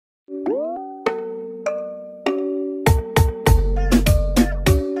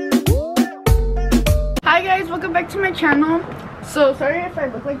welcome back to my channel. So sorry if I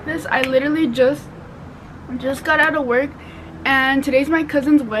look like this. I literally just got out of work and today's my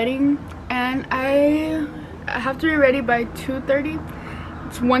cousin's wedding and I have to be ready by 2:30.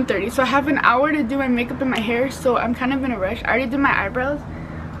 It's 1:30, so I have an hour to do my makeup and my hair, so I'm kind of in a rush. I already did my eyebrows,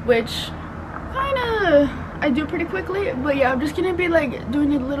 which I do pretty quickly, but yeah, I'm just gonna be like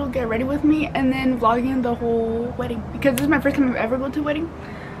doing a little get ready with me and then vlogging the whole wedding because this is my first time I've ever gone to a wedding,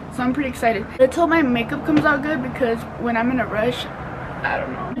 so I'm pretty excited. Let's hope my makeup comes out good because when I'm in a rush, I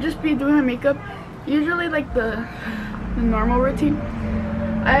don't know, I'll just be doing my makeup usually like the normal routine.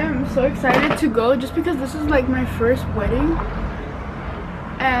 I am so excited to go just because this is like my first wedding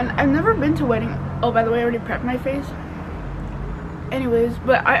and I've never been to a wedding. Oh, by the way, I already prepped my face. Anyways,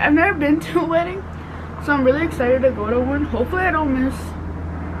 but I've never been to a wedding, so I'm really excited to go to one. Hopefully I don't miss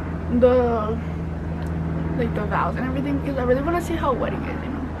the vows and everything because I really want to see how a wedding is, you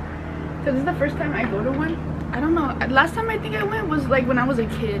know, because it's the first time I go to one. I don't know, last time I think I went was like when I was a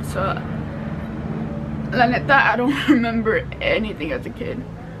kid, so la neta I don't remember anything as a kid.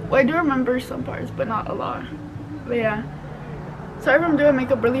 Well, I do remember some parts but not a lot. But yeah, sorry if I'm doing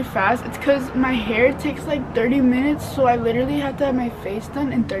makeup really fast. It's because my hair takes like 30 minutes, so I literally have to have my face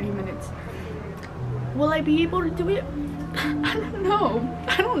done in 30 minutes. Will I be able to do it? I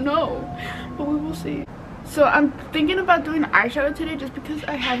don't know, but we will see. So I'm thinking about doing eyeshadow today just because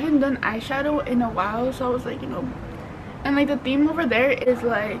I haven't done eyeshadow in a while, so I was like, you know, and like the theme over there is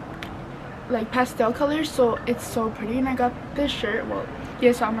like pastel colors, so it's so pretty. And I got this shirt, well,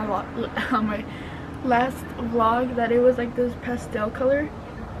 you saw on my last vlog that it was like this pastel color,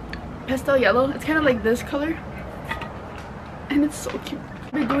 pastel yellow. It's kind of like this color and it's so cute.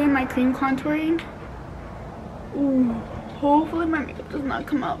 I'll be doing my cream contouring. Ooh, hopefully my makeup does not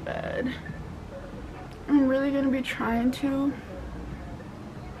come out bad. I'm really gonna be trying to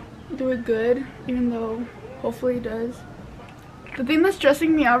do it good, even though hopefully it does. The thing that's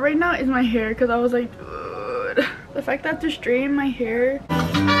stressing me out right now is my hair, because I was like, dude, the fact that I have to straighten my hair.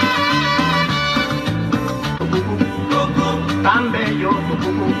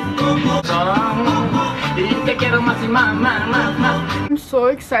 I'm so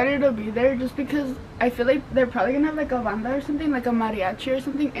excited to be there just because I feel like they're probably gonna have like a banda or something, like a mariachi or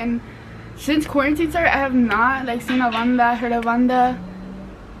something, and since quarantine started I have not like seen a banda, heard a banda,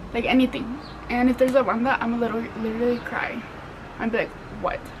 like anything. And if there's a banda, I'm gonna literally cry. I'd be like,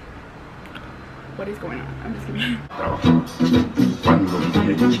 what is going on? I'm just kidding.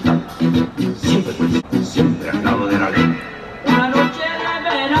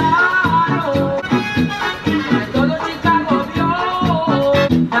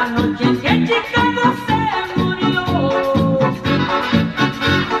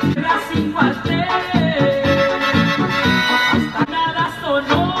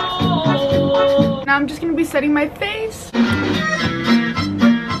 Now I'm just gonna be setting my face.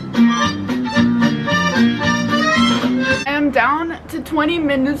 I'm down to 20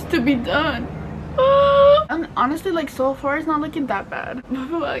 minutes to be done. And honestly, like, so far it's not looking that bad.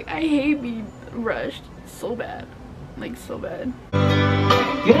 Like, I hate being rushed so bad, like so bad.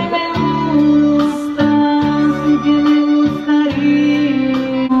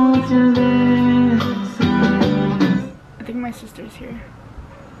 I think my sister's here.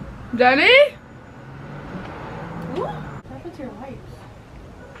 Danny? What happened to your wipes?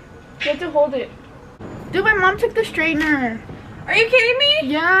 You have to hold it. Dude, my mom took the straightener. Are you kidding me?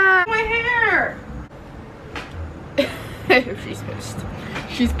 Yeah. My hair. She's pissed.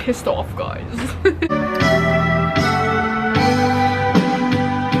 She's pissed off, guys.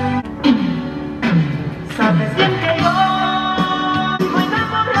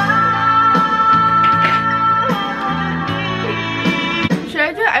 Should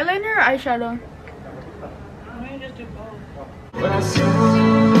I do eyeliner or eyeshadow? I'm gonna just do both.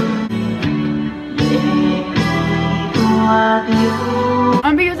 I'm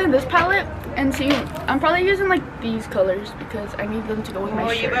gonna be using this palette and see. I'm probably using like these colors because I need them to go with my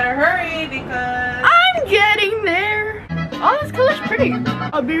shirt. You better hurry because I'm getting there. Oh, this color's pretty.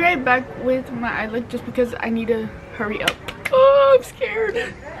 I'll be right back with my eye look just because I need to hurry up. Oh, I'm scared.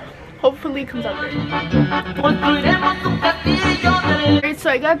 Hopefully it comes out good. Alright, so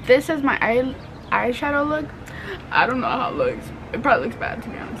I got this as my eyeshadow look. I don't know how it looks. It probably looks bad to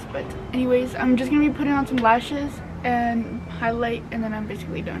be honest, but anyways, I'm just gonna be putting on some lashes and highlight, and then I'm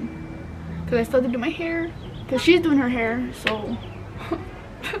basically done because I still have to do my hair because she's doing her hair, so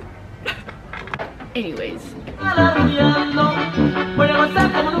anyways, so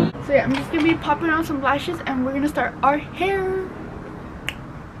yeah, I'm just gonna be popping on some lashes and we're gonna start our hair.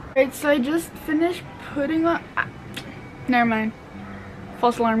 Alright, so I just finished putting on never mind,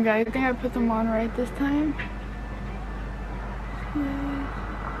 false alarm, guys. I think I put them on right this time.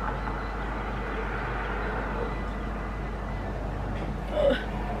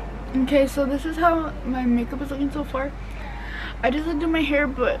 Okay, so this is how my makeup is looking so far. I just did my hair,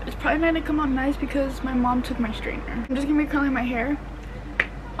 but it's probably not gonna come out nice because my mom took my straightener. I'm just gonna be curling my hair.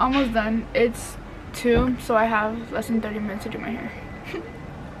 Almost done. It's 2, so I have less than 30 minutes to do my hair.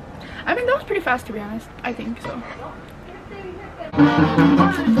 I mean, that was pretty fast, to be honest. I think so.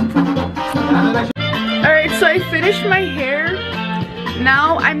 Alright, so I finished my hair.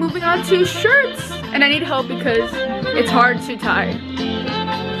 Now I'm moving on to shirts. And I need help because it's hard to tie.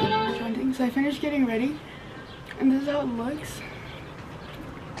 So I finished getting ready. And this is how it looks.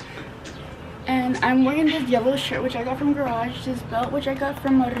 And I'm wearing this yellow shirt, which I got from Garage. This belt, which I got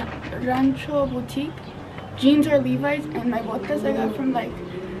from a Rancho boutique. Jeans are Levi's. And my botas I got from, like,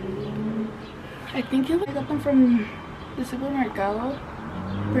 I think I got them from the supermercado.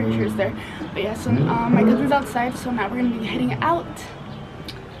 Pretty sure it's there. But yeah, so my cousin's outside, so now we're gonna be heading out.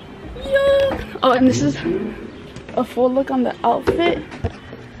 Yeah. Oh, and this is a full look on the outfit.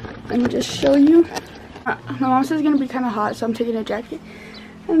 Let me just show you. My mom says it's gonna be kind of hot, so I'm taking a jacket.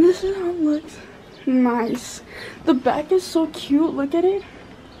 And this is how it looks. Nice. The back is so cute. Look at it.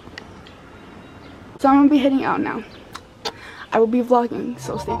 So I'm gonna be heading out now. I will be vlogging,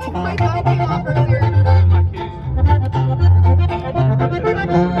 so stay tuned.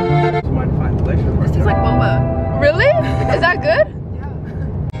 This tastes like boba. Really? Is that good?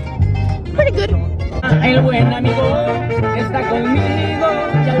 Yeah. Pretty good. El buen amigo está conmigo,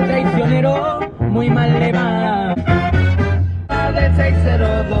 ya el traicionero muy mal le va. Del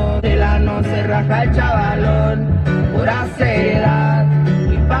 602 de la no se raja el chavalón, pura seriedad,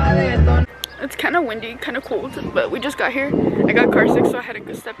 muy pa' de ton. It's kind of windy, kind of cold, but we just got here. I got car sick, so I had to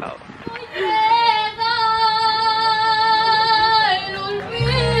go step out.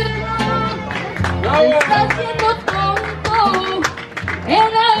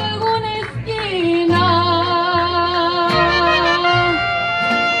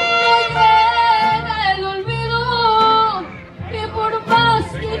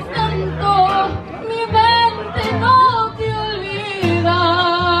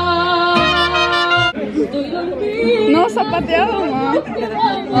 No zapateado, ma.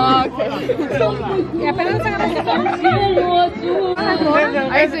 Ah, okay.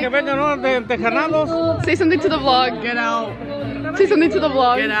 Que vengan unos tejanados. Say something to the vlog. Get out. Say something to the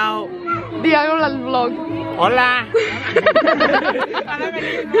vlog. Get out. Di algo al vlog. Hola.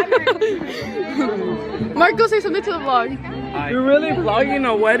 Marco, say something to the vlog. You're really vlogging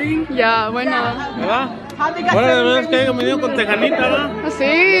a wedding? Yeah, why not? ¿Verdad? Bueno, de verdad que haya venido con tejanita, ¿no?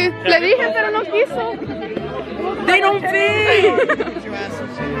 Sí, le dije, pero no quiso. They don't fit!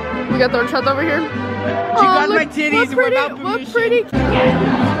 We got the shot over here. She got my titties without permission. What pretty.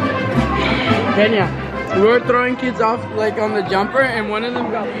 Kenya, we were throwing kids off like on the jumper and one of them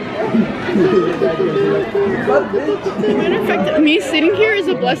got Matter of fact, me sitting here is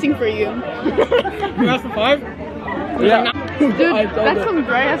a blessing for you. You asked for 5? Yeah. Dude, that's some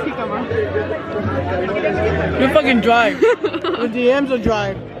dry ass cucumber. You're fucking dry. The DMs are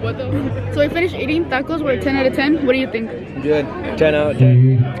dry. What the? So I finished eating tacos. We're 10 out of 10. What do you think? Good. 10 out of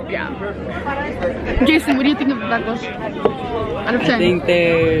 10. Yeah. Jason, what do you think of the tacos? Out of 10. I think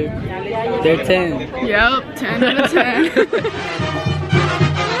they're 10. Yep, 10 out of 10.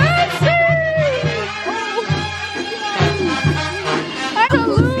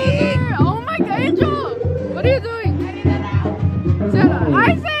 Oh my god, Angel! What are you doing?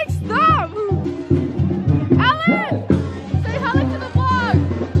 Isaac, stop! Alan! Say hello to the vlog!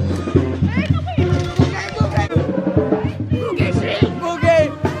 Hey, no, wait. Okay.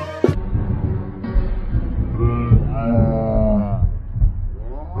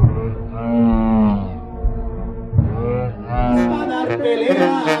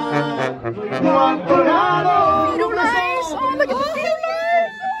 Feel nice! Oh, look at the feel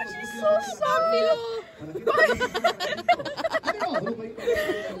nice! Oh, she's so soft!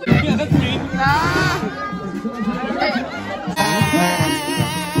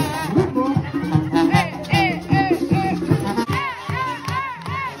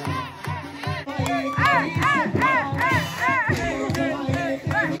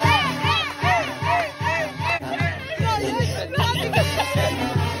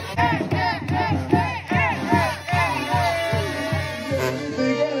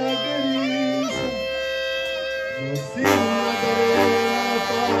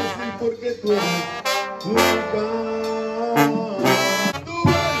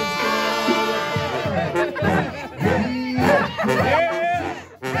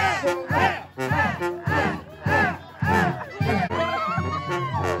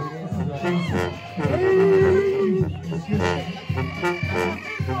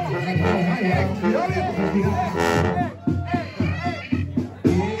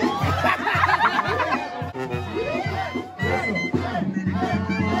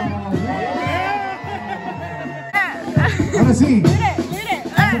 Ahora sí.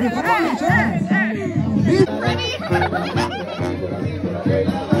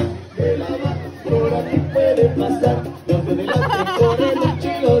 Por aquí puede pasar, los de delante corren, los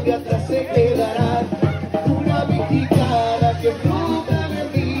chicos de atrás se quedarán. Una mexicana que nunca me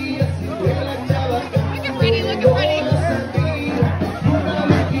mira, siempre la chava toda sandía. Una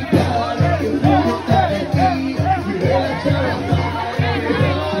mexicana que nunca me mira, siempre la chava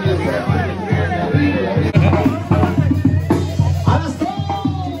a las dos.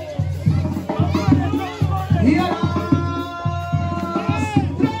 Y a las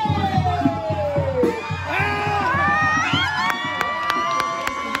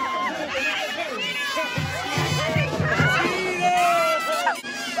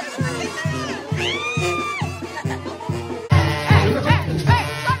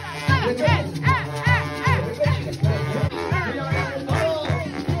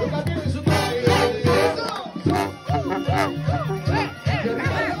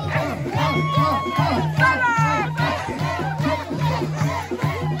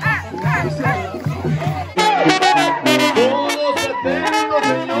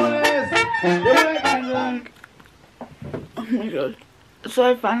Oh my god. So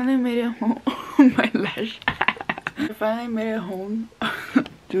I finally made it home. Oh my lash. I finally made it home.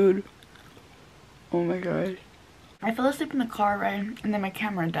 Dude. Oh my god. I fell asleep in the car, right? And then my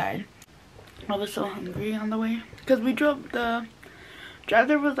camera died. I was so hungry on the way. Because we drove, the drive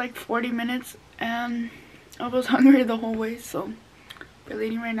there was like 40 minutes. And I was hungry the whole way. So we're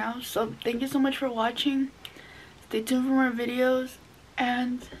eating right now. So thank you so much for watching. Stay tuned for more videos.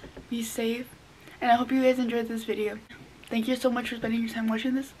 And be safe. And I hope you guys enjoyed this video. Thank you so much for spending your time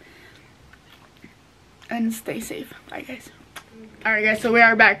watching this. And stay safe. Bye guys. Alright guys, so we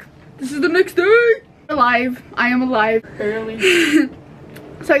are back. This is the next day. Alive. I am alive. Barely.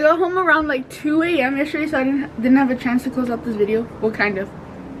 So I got home around like 2 a.m. yesterday, so I didn't have a chance to close out this video. Well, kind of.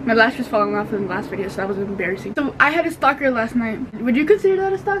 My lash was falling off in the last video, so that was embarrassing. So I had a stalker last night. Would you consider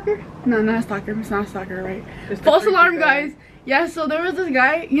that a stalker? No, not a stalker. It's not a stalker, right? False alarm, guys. Yeah, so there was this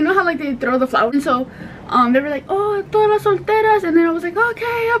guy, you know how like they throw the flowers, and so they were like, oh, todas solteras, and then I was like,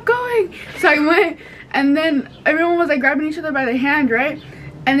 okay, I'm going. So I went, and then everyone was like grabbing each other by the hand, right?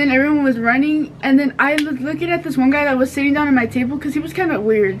 And then everyone was running, and then I was looking at this one guy that was sitting down at my table, because he was kind of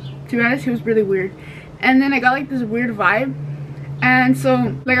weird. To be honest, he was really weird. And then I got like this weird vibe, and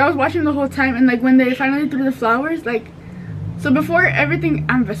so like I was watching the whole time, and like when they finally threw the flowers, like, so before everything,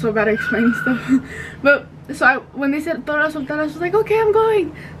 I'm so bad at explaining stuff, but so when they said todas solteras, I was like, okay, I'm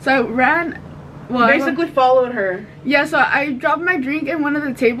going. So I ran. Well, Basically followed her. Yeah, so I dropped my drink in one of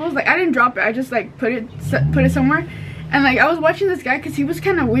the tables. Like I didn't drop it, I just like put it somewhere. And like I was watching this guy because he was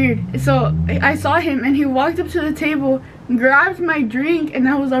kind of weird. So I saw him and he walked up to the table, grabbed my drink, and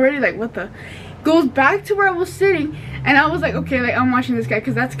I was already like, what the? Goes back to where I was sitting, and I was like, okay, like I'm watching this guy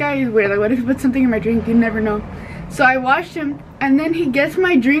because that guy is weird. Like what if he put something in my drink? You never know. So I watched him, and then he gets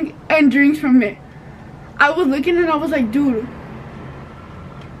my drink and drinks from it. I was looking and I was like, dude,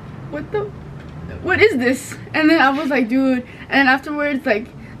 what is this? And then I was like, dude, and then afterwards, like,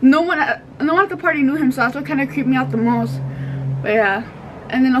 no one at the party knew him, so that's what kind of creeped me out the most. But yeah,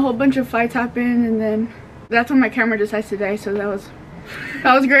 and then a whole bunch of fights happened, and then that's when my camera decides to die, so that was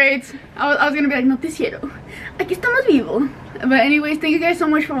great. I was gonna be like, noticiero, aquí estamos vivo. But anyways, thank you guys so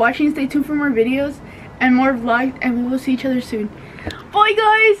much for watching. Stay tuned for more videos and more vlogs, and we will see each other soon. Bye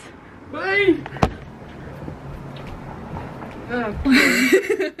guys. Bye.